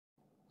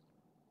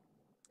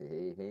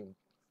Hey,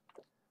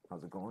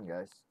 how's it going,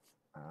 guys?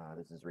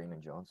 This is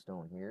Raymond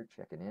Johnstone here,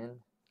 checking in.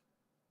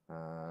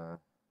 Uh,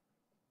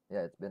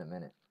 yeah, it's been a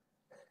minute.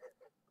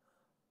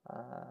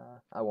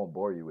 I won't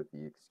bore you with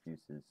the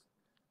excuses,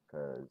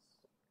 because,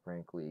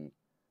 frankly,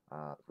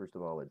 first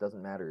of all, it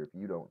doesn't matter if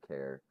you don't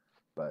care,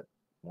 but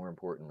more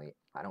importantly,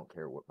 I don't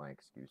care what my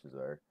excuses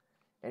are.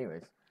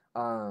 Anyways,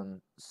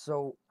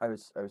 so I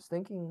was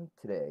thinking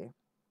today,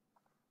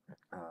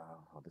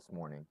 well, this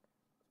morning, it's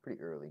pretty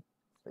early.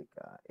 It's like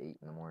 8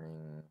 in the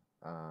morning.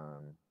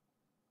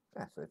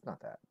 Yeah, so it's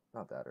not that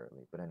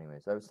early. But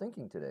anyways, I was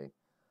thinking today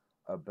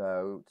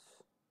about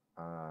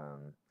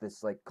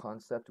this like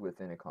concept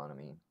within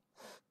economy,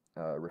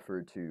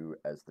 referred to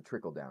as the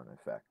trickle down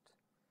effect.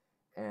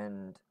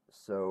 And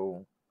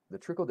so the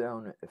trickle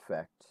down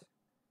effect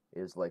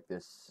is like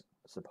this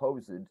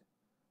supposed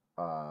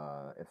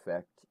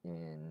effect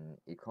in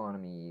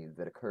economy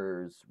that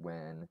occurs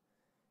when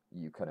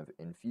you kind of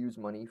infuse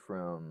money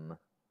from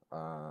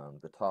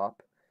the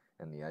top,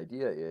 and the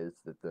idea is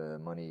that the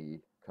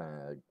money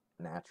kind of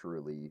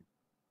naturally,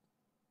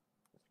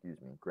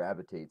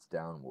 gravitates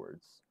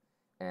downwards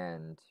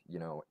and,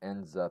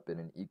 ends up in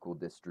an equal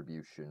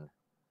distribution.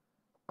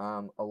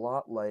 A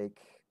lot like,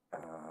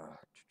 I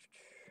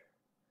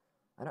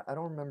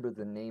don't remember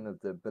the name of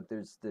but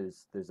there's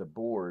a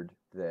board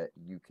that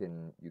you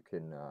can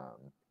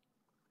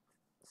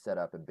set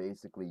up, and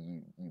basically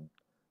you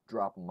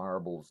drop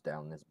marbles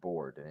down this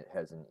board, and it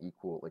has an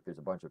equal, like, there's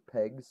a bunch of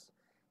pegs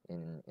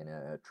in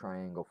a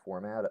triangle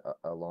format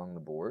along the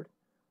board,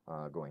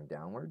 going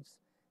downwards,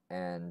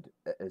 and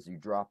as you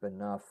drop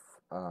enough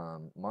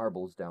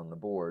marbles down the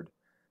board,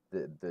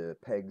 the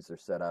pegs are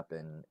set up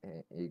in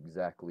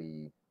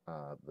exactly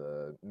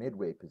the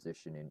midway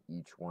position in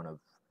each one of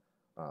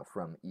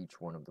from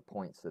each one of the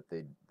points that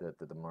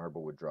the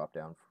marble would drop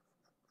down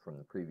from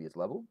the previous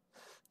level.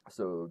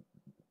 So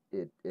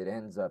it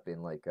ends up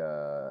in like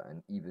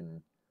an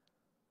even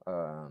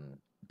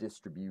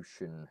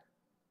distribution.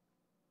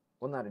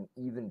 Well, not an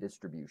even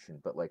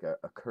distribution, but like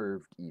a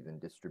curved even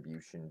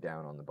distribution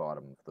down on the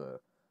bottom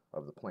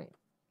of the plane.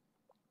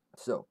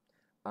 So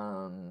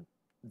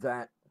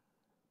that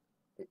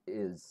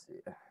is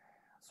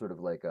sort of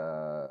like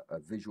a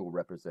visual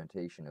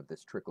representation of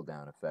this trickle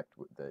down effect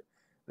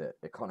that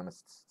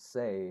economists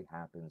say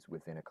happens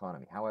within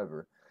economy.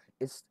 However,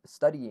 it's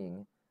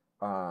studying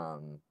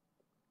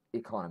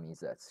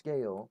economies at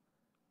scale,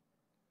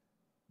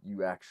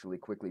 you actually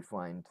quickly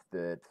find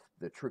that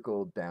the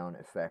trickle down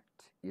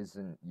effect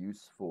isn't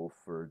useful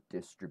for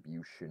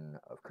distribution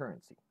of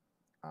currency.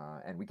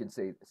 And we can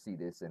see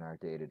this in our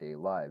day-to-day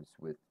lives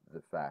with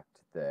the fact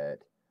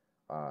that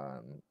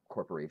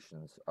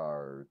corporations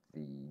are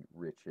the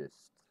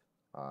richest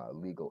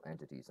legal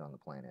entities on the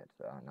planet,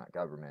 not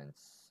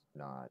governments,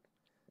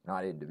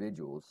 not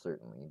individuals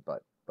certainly,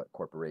 but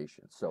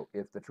corporations. So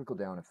if the trickle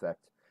down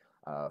effect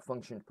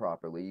functioned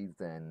properly,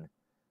 then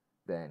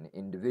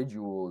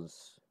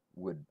individuals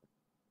would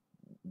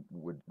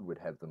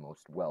have the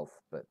most wealth,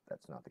 but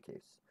that's not the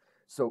case.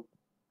 So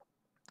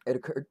it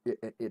occurred,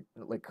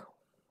 like,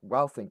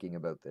 while thinking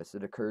about this,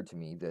 it occurred to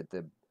me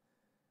that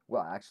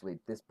well, actually,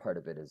 this part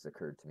of it has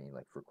occurred to me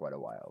like for quite a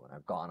while, and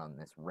I've gone on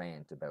this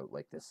rant about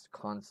like this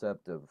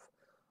concept of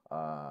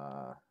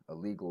a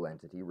legal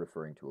entity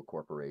referring to a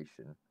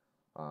corporation,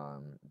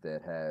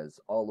 that has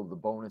all of the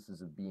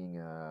bonuses of being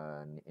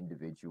an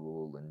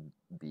individual and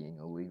being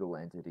a legal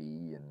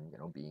entity,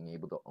 and being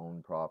able to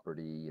own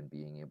property and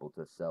being able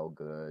to sell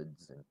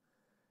goods and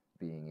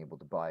being able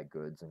to buy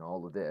goods and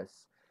all of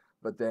this.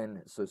 But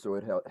then, so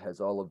it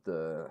has all of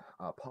the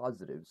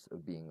positives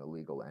of being a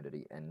legal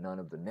entity and none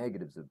of the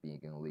negatives of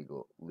being a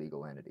legal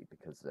entity.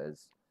 Because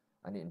as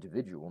an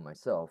individual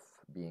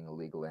myself, being a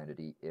legal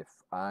entity,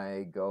 if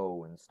I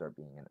go and start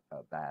being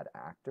a bad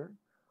actor,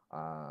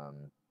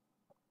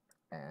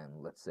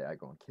 and let's say I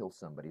go and kill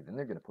somebody, then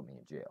they're going to put me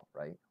in jail,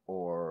 right?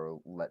 Or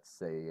let's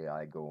say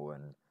I go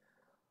and,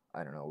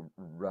 I don't know,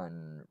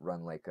 run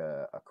like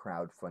a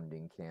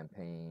crowdfunding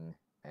campaign,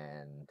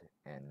 and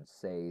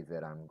say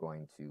that I'm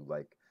going to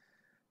like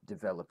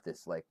develop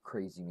this like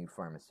crazy new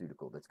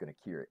pharmaceutical that's going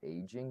to cure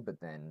aging, but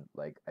then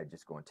like I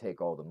just go and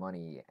take all the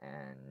money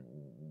and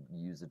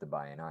use it to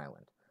buy an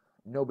island.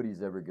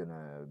 Nobody's ever going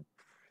to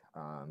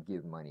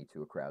give money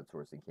to a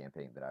crowdsourcing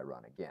campaign that I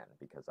run again,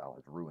 because I'll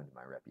have ruined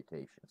my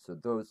reputation. So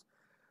those,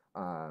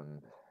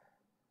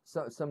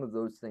 some of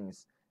those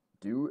things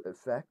do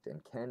affect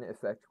and can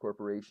affect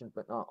corporations,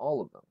 but not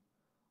all of them.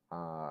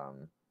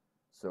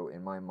 So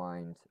in my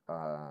mind,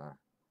 a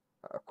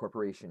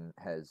corporation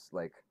has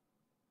like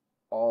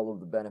all of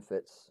the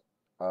benefits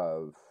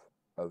of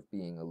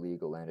being a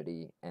legal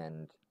entity,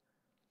 and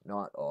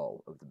not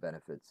all of the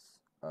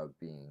benefits of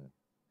being.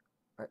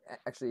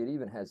 Actually, it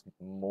even has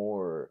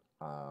more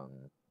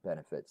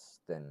benefits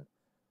than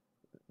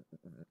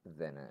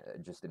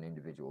just an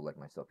individual like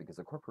myself, because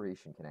a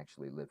corporation can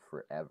actually live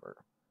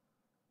forever,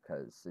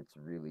 because it's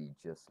really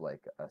just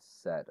like a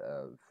set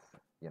of,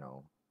 you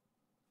know,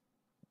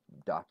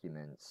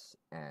 documents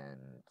and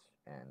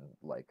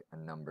like a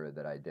number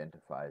that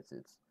identifies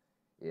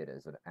it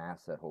as an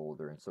asset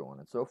holder and so on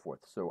and so forth.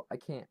 So I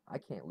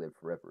can't live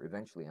forever.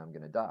 Eventually I'm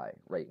going to die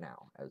right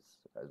now, as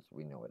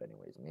we know it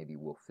anyways. Maybe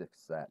we'll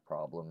fix that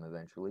problem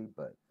eventually,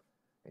 but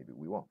maybe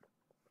we won't.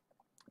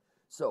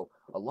 So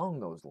along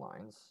those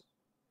lines,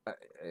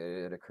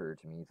 it occurred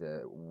to me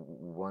that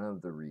one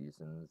of the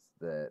reasons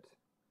that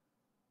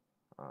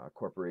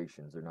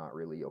corporations are not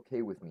really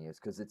okay with me is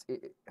because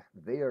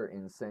they are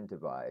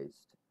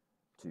incentivized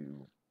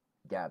to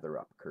gather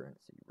up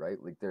currency,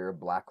 right? Like they're a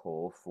black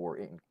hole for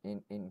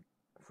income.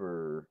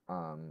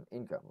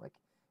 Like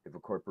if a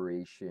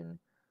corporation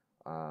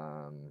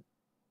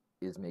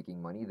is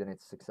making money, then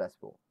it's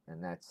successful,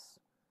 and that's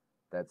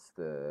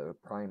the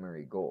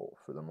primary goal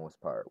for the most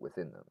part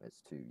within them,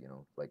 is to,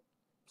 like,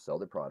 sell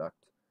their product,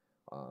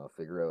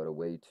 figure out a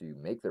way to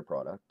make their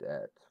product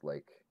at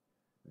like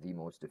the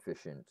most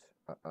efficient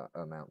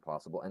amount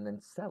possible, and then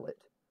sell it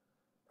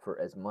for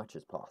as much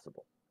as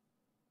possible,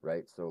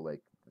 right? So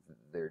like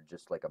they're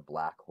just like a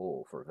black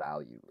hole for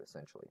value,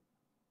 essentially.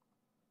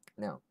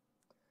 Now,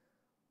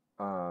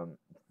 um,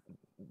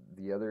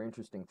 the other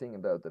interesting thing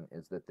about them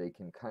is that they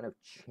can kind of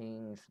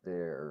change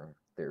their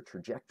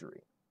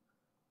trajectory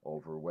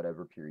over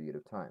whatever period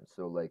of time.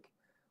 So like,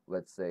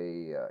 let's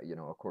say a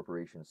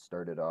corporation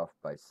started off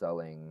by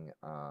selling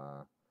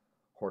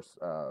horse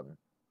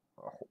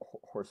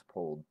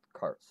horse-pulled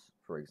carts,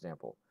 for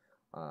example.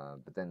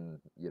 But then,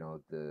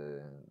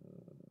 the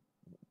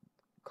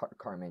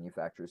car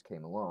manufacturers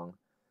came along.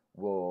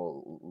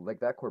 Well, like,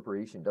 that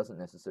corporation doesn't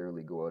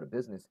necessarily go out of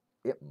business.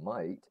 It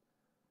might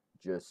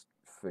just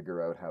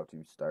figure out how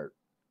to start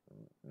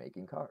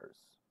making cars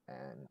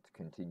and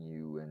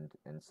continue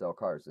and sell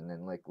cars. And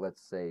then, like,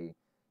 let's say,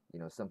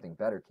 something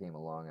better came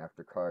along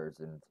after cars,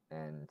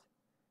 and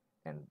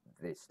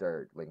they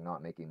start like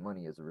not making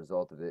money as a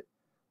result of it.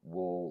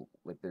 Well,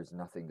 like, there's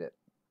nothing that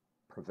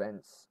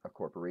prevents a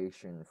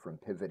corporation from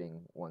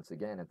pivoting once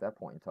again at that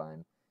point in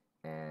time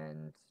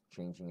and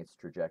changing its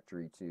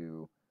trajectory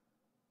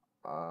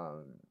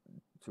um,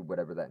 to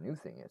whatever that new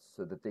thing is,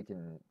 so that they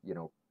can,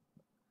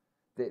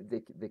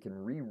 they can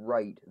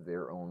rewrite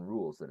their own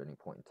rules at any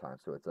point in time.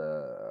 So it's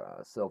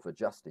a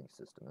self-adjusting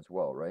system as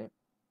well, right?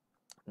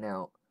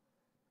 Now,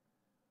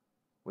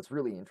 what's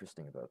really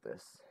interesting about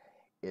this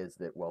is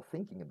that while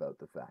thinking about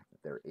the fact that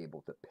they're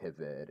able to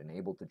pivot and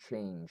able to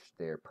change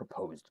their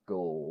proposed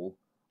goal,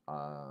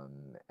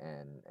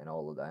 and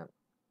all of that,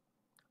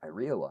 I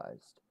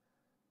realized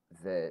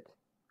that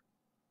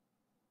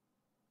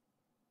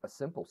a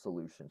simple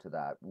solution to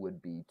that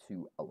would be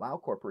to allow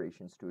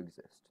corporations to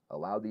exist,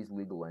 allow these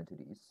legal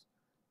entities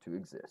to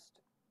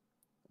exist,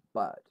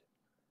 but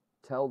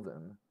tell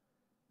them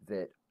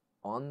that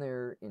on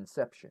their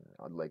inception,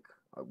 like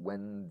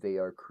when they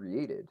are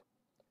created,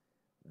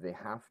 they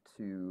have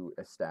to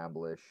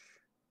establish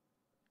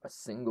a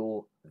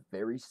single,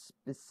 very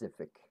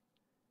specific,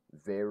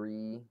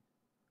 very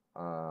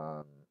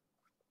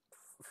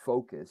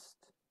focused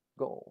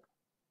goal.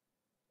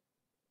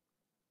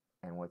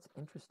 And what's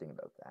interesting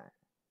about that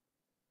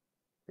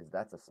is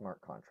that's a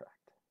smart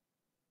contract.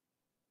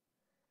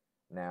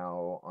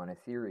 Now, on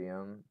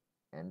Ethereum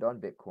and on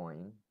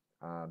Bitcoin,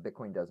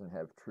 Bitcoin doesn't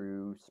have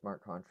true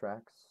smart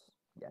contracts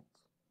yet.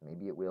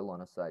 Maybe it will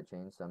on a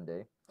sidechain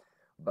someday.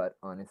 But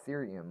on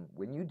Ethereum,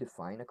 when you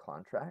define a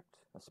contract,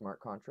 a smart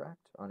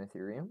contract on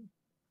Ethereum,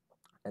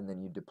 and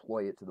then you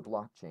deploy it to the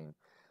blockchain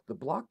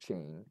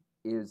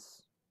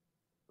is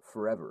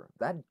forever.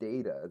 That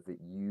data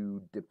that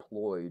you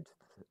deployed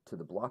to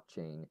the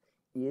blockchain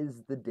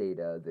is the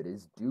data that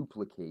is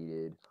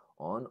duplicated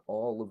on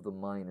all of the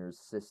miners'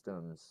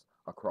 systems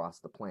across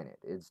the planet.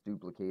 It's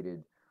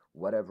duplicated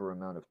whatever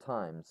amount of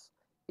times.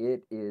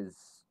 It is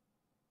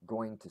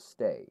going to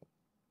stay.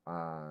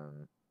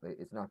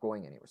 It's not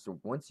going anywhere. So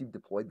once you've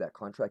deployed that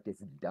contract,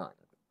 it's done.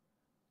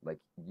 Like,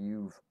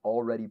 you've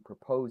already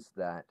proposed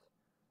that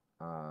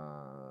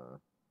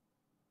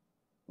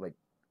like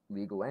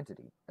legal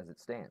entity as it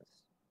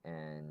stands,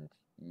 and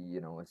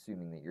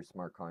assuming that your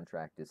smart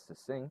contract is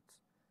succinct,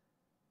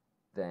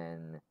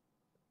 then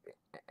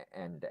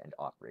and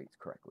operates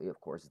correctly, of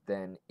course,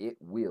 then it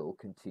will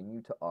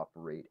continue to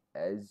operate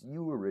as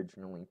you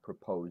originally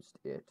proposed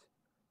it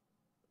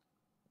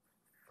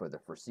for the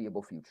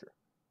foreseeable future.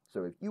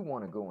 So if you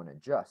want to go and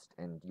adjust,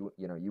 and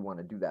you want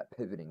to do that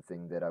pivoting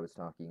thing that I was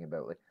talking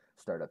about, like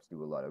startups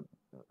do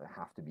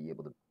have to be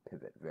able to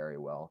pivot very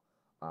well,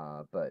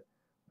 but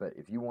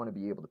if you want to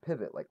be able to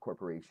pivot like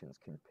corporations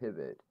can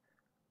pivot,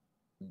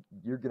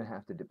 you're going to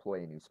have to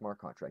deploy a new smart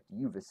contract.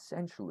 You've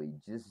essentially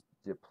just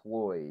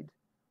deployed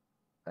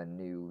a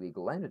new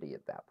legal entity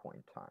at that point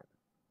in time.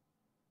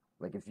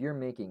 Like, if you're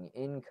making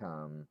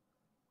income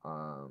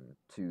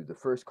to the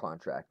first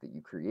contract that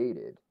you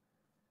created,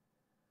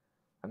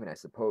 I mean, I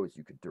suppose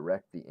you could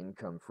direct the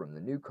income from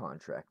the new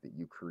contract that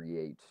you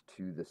create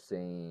to the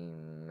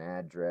same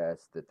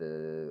address that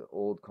the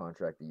old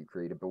contract that you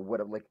created. But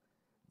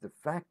the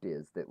fact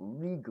is that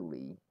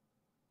legally,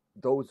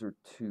 those are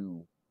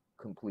two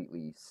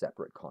completely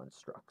separate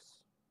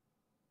constructs.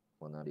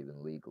 Well, not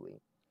even legally.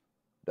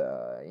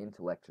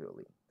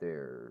 Intellectually,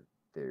 they're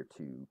they're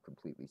two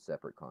completely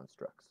separate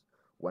constructs.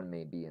 One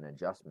may be an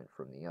adjustment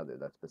from the other.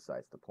 That's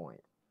besides the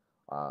point.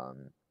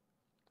 Um,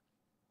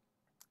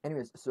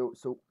 anyways,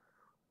 so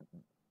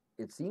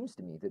it seems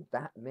to me that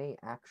that may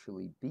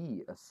actually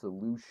be a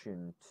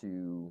solution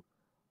to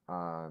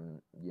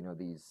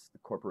these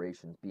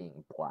corporations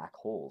being black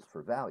holes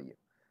for value,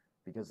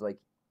 because like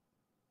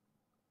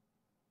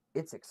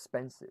it's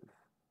expensive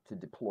to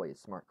deploy a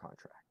smart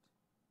contract,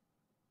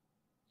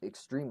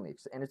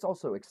 and it's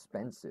also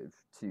expensive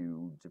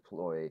to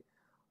deploy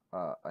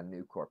a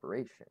new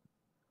corporation.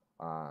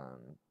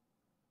 Um,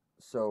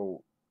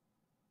 so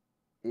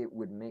it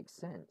would make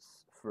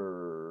sense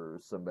for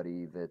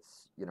somebody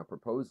that's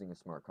proposing a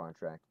smart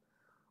contract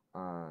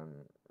um,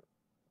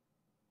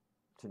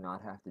 to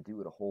not have to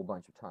do it a whole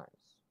bunch of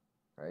times,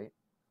 right?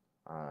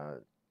 Uh,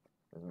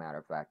 as a matter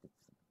of fact, it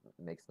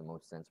makes the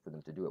most sense for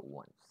them to do it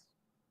once,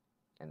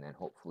 and then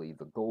hopefully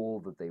the goal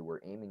that they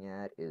were aiming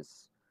at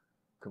is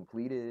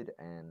completed,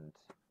 and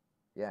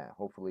yeah,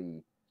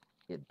 hopefully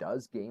it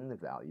does gain the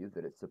value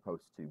that it's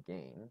supposed to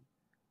gain,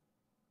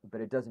 but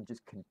it doesn't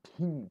just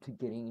continue to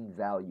gain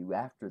value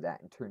after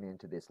that and turn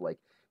into this like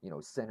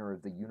center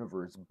of the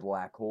universe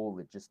black hole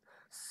that just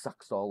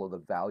sucks all of the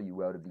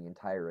value out of the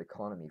entire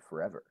economy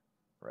forever,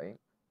 right?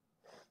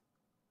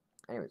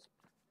 Anyways,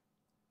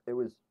 it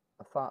was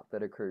a thought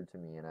that occurred to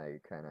me and I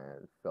kind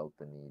of felt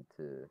the need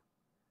to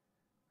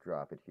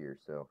drop it here,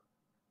 so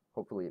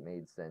hopefully it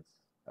made sense.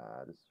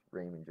 This is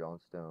Raymond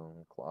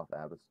Johnstone, Cloth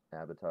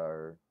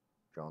Avatar,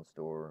 John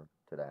Store,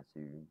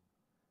 Tadasu,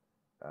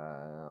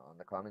 on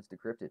the Comments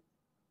Decrypted.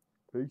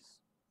 Peace.